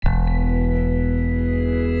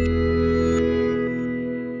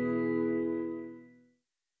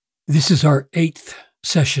This is our 8th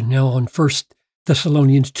session now on 1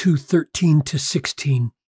 Thessalonians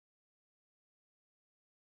 2:13-16.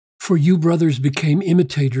 For you brothers became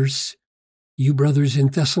imitators, you brothers in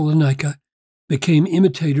Thessalonica became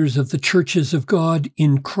imitators of the churches of God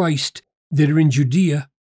in Christ that are in Judea,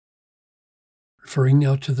 referring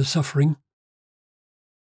now to the suffering.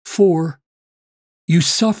 For you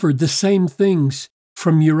suffered the same things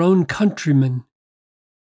from your own countrymen,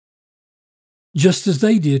 just as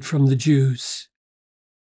they did from the Jews,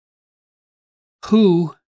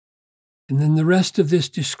 who, and then the rest of this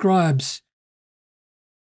describes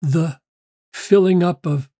the filling up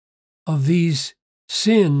of these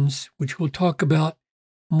sins, which we'll talk about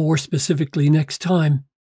more specifically next time,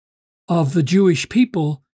 of the Jewish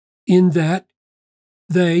people, in that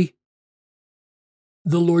the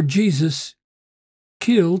Lord Jesus,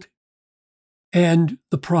 killed, and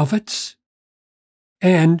the prophets,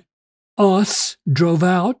 and us drove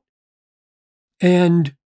out,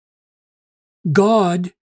 and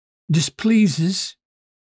God displeases,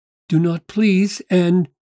 do not please, and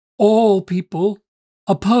all people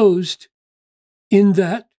opposed, in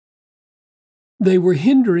that they were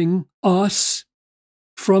hindering us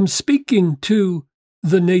from speaking to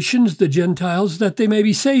the nations, the Gentiles, that they may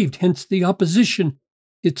be saved, hence the opposition.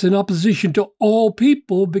 It's an opposition to all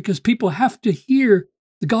people because people have to hear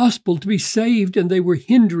the gospel to be saved, and they were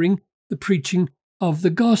hindering the preaching of the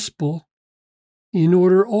gospel in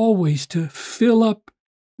order always to fill up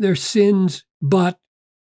their sins, but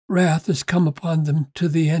wrath has come upon them to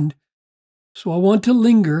the end. So I want to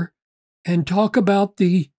linger and talk about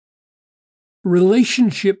the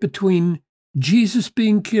relationship between Jesus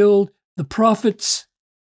being killed, the prophets,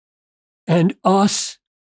 and us,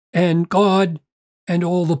 and God, and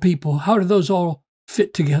all the people. How do those all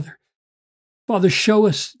fit together? Father, show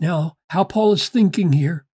us now how Paul is thinking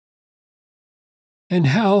here, and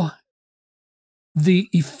how the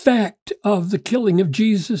effect of the killing of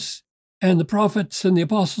Jesus and the prophets and the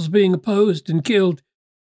apostles being opposed and killed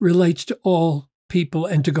relates to all people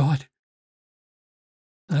and to God.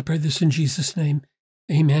 I pray this in Jesus' name.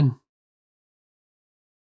 Amen.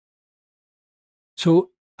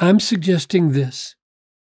 So I'm suggesting this.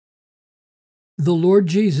 The Lord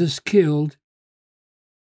Jesus killed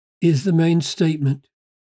is the main statement.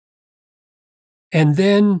 And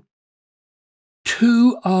then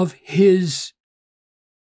two of his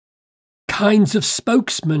kinds of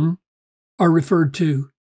spokesmen are referred to: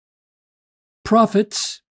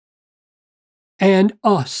 prophets and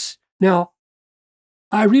us. Now,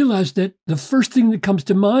 I realize that the first thing that comes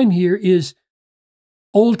to mind here is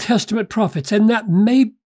Old Testament prophets, and that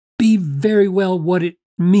may be very well what it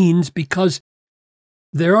means, because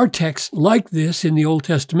there are texts like this in the Old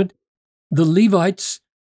Testament. The Levites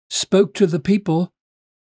spoke to the people.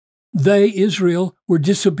 They, Israel, were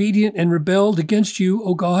disobedient and rebelled against you,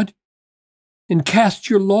 O God, and cast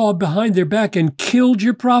your law behind their back and killed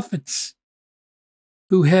your prophets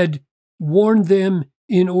who had warned them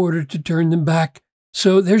in order to turn them back.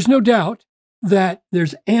 So there's no doubt that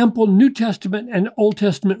there's ample New Testament and Old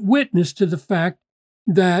Testament witness to the fact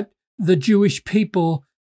that the Jewish people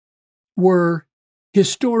were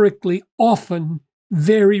historically often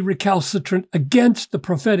very recalcitrant against the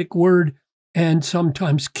prophetic word and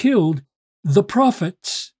sometimes killed the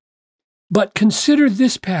prophets. But consider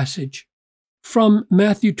this passage from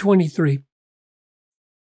Matthew 23.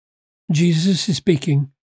 Jesus is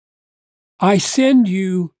speaking. I send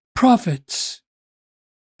you prophets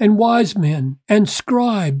and wise men and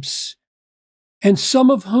scribes, and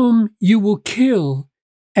some of whom you will kill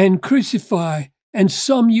and crucify, and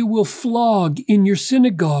some you will flog in your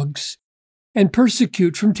synagogues and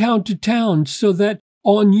persecute from town to town, so that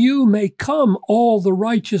on you may come all the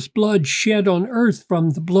righteous blood shed on earth, from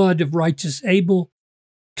the blood of righteous Abel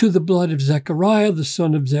to the blood of Zechariah, the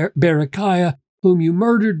son of Berechiah, whom you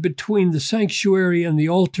murdered between the sanctuary and the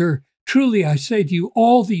altar. Truly, I say to you,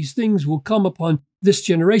 all these things will come upon this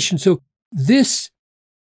generation. So these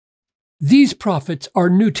prophets are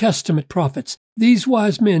New Testament prophets. These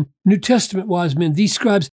wise men, New Testament wise men, these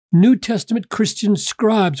scribes, New Testament Christian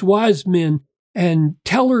scribes, wise men, and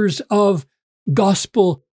tellers of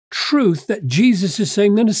gospel truth that Jesus is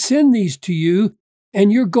saying, I'm going to send these to you,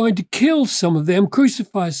 and you're going to kill some of them,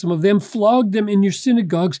 crucify some of them, flog them in your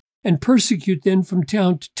synagogues, and persecute them from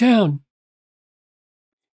town to town.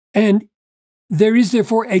 And there is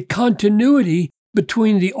therefore a continuity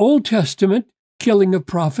between the Old Testament killing of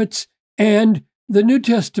prophets and the New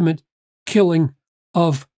Testament killing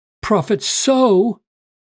of prophets. So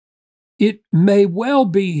it may well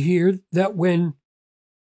be here that when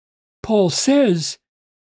Paul says,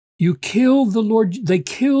 you killed the Lord, they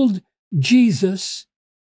killed Jesus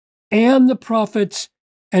and the prophets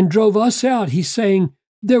and drove us out. He's saying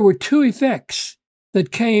there were two effects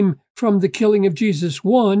that came from the killing of Jesus.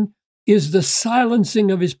 One is the silencing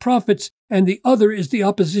of his prophets, and the other is the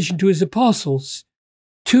opposition to his apostles.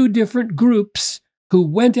 Two different groups who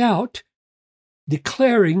went out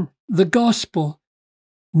declaring the gospel.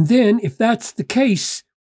 And then, if that's the case,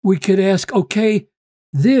 we could ask, okay,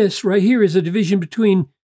 this right here is a division between,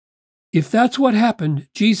 if that's what happened,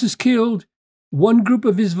 Jesus killed, one group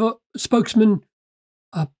of his spokesmen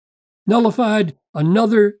nullified,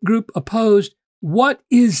 another group opposed. What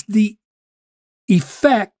is the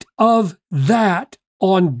effect of that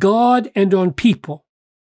on God and on people?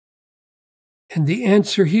 And the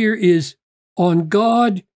answer here is, on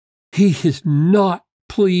God, he is not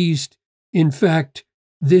pleased. In fact,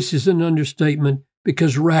 this is an understatement,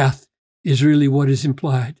 because wrath is really what is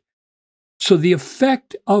implied. So the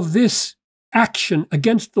effect of this action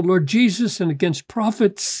against the Lord Jesus and against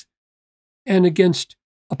prophets and against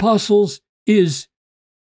apostles is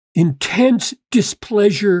intense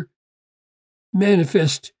displeasure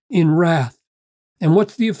manifest in wrath. And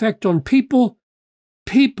what's the effect on people?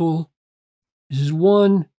 People, this is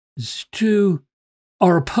one, this is two,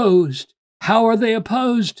 are opposed. How are they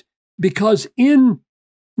opposed? Because in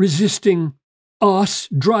resisting us,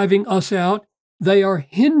 driving us out, they are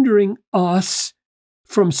hindering us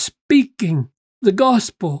from speaking the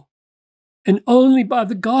gospel. And only by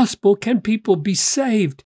the gospel can people be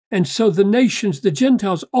saved. And so the nations, the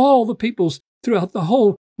Gentiles, all the peoples throughout the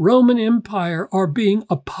whole Roman Empire are being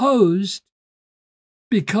opposed,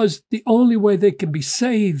 because the only way they can be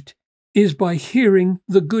saved is by hearing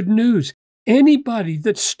the good news. Anybody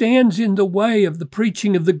that stands in the way of the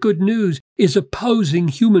preaching of the good news is opposing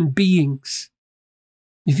human beings.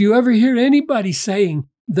 If you ever hear anybody saying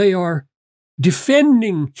they are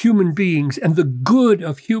defending human beings and the good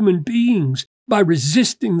of human beings by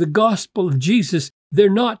resisting the gospel of Jesus, they're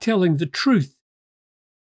not telling the truth.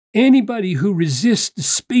 Anybody who resists the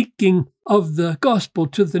speaking of the gospel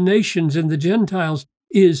to the nations and the Gentiles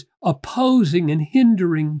is opposing and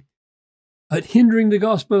hindering the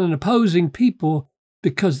gospel and opposing people,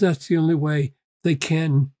 because that's the only way they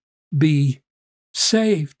can be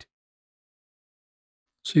saved.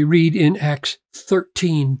 So you read in Acts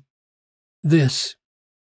 13 this: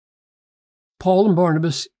 Paul and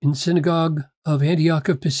Barnabas in synagogue of Antioch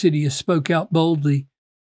of Pisidia spoke out boldly,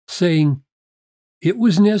 saying, "It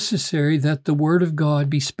was necessary that the word of God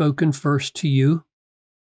be spoken first to you,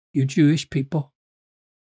 you Jewish people,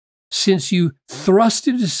 since you thrust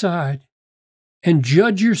it aside and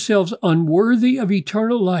judge yourselves unworthy of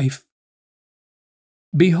eternal life.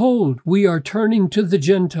 Behold, we are turning to the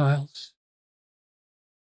Gentiles."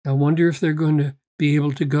 I wonder if they're going to be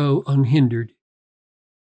able to go unhindered.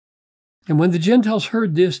 And when the Gentiles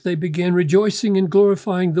heard this, they began rejoicing and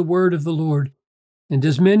glorifying the word of the Lord. And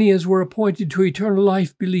as many as were appointed to eternal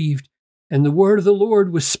life believed. And the word of the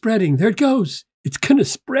Lord was spreading. There it goes. It's going to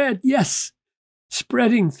spread. Yes.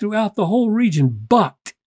 Spreading throughout the whole region.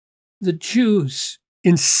 But the Jews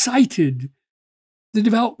incited the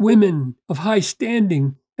devout women of high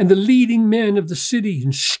standing and the leading men of the city,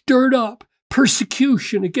 and stirred up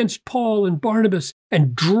persecution against Paul and Barnabas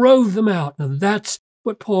and drove them out. Now that's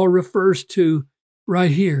what Paul refers to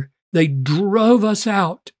right here. They drove us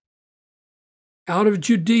out of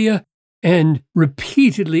Judea, and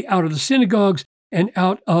repeatedly out of the synagogues and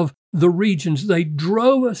out of the regions. They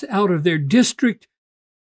drove us out of their district.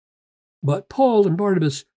 But Paul and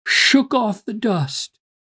Barnabas shook off the dust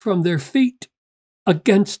from their feet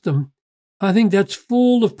against them. I think that's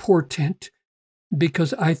full of portent,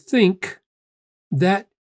 because I think that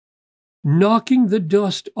knocking the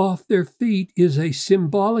dust off their feet is a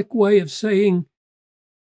symbolic way of saying,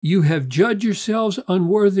 you have judged yourselves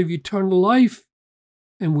unworthy of eternal life,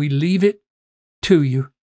 and we leave it to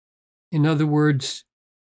you. In other words,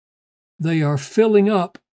 they are filling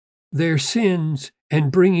up their sins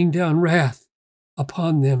and bringing down wrath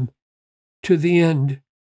upon them to the end.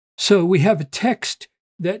 So we have a text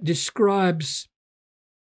that describes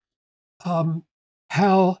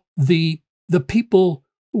how the people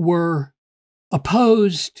were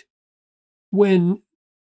opposed when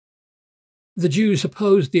the Jews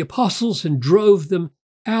opposed the apostles and drove them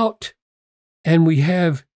out. And we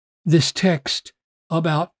have this text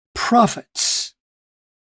about prophets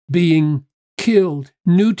being killed,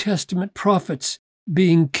 New Testament prophets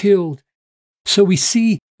being killed. So we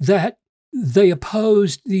see that they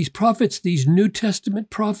opposed these prophets, these New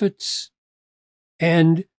Testament prophets,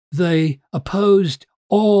 and they opposed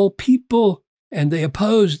all people, and they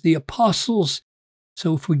opposed the apostles.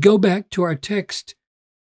 So if we go back to our text,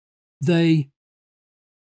 they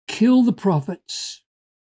kill the prophets,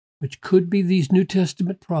 which could be these New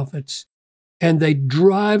Testament prophets, and they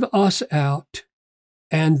drive us out,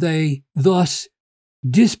 and they thus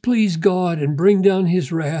displease God and bring down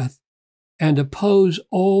his wrath and oppose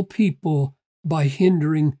all people by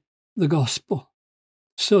hindering the gospel.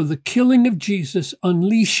 So the killing of Jesus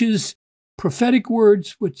unleashes prophetic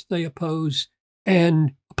words which they oppose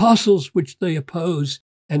and apostles which they oppose,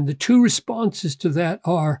 and the two responses to that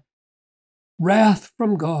are wrath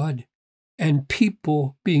from God and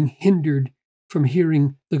people being hindered from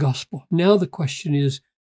hearing the gospel. Now the question is,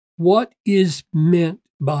 what is meant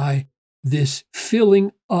by this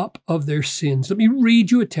filling up of their sins? Let me read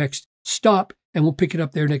you a text. Stop, and we'll pick it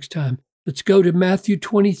up there next time. Let's go to Matthew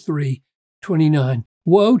 23:29.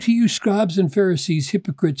 Woe to you, scribes and Pharisees,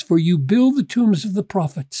 hypocrites, for you build the tombs of the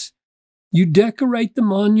prophets. You decorate the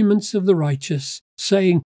monuments of the righteous,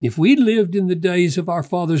 saying, if we lived in the days of our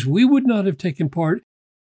fathers, we would not have taken part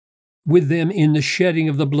with them in the shedding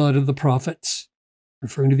of the blood of the prophets.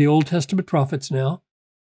 Referring to the Old Testament prophets now.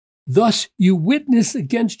 Thus you witness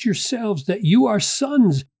against yourselves that you are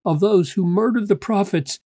sons of those who murdered the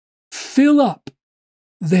prophets. Fill up,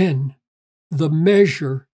 then, the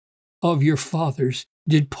measure of your fathers.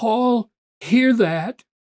 Did Paul hear that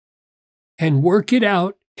and work it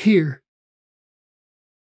out here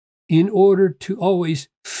in order to always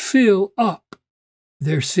fill up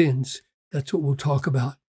their sins? That's what we'll talk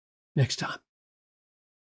about next time.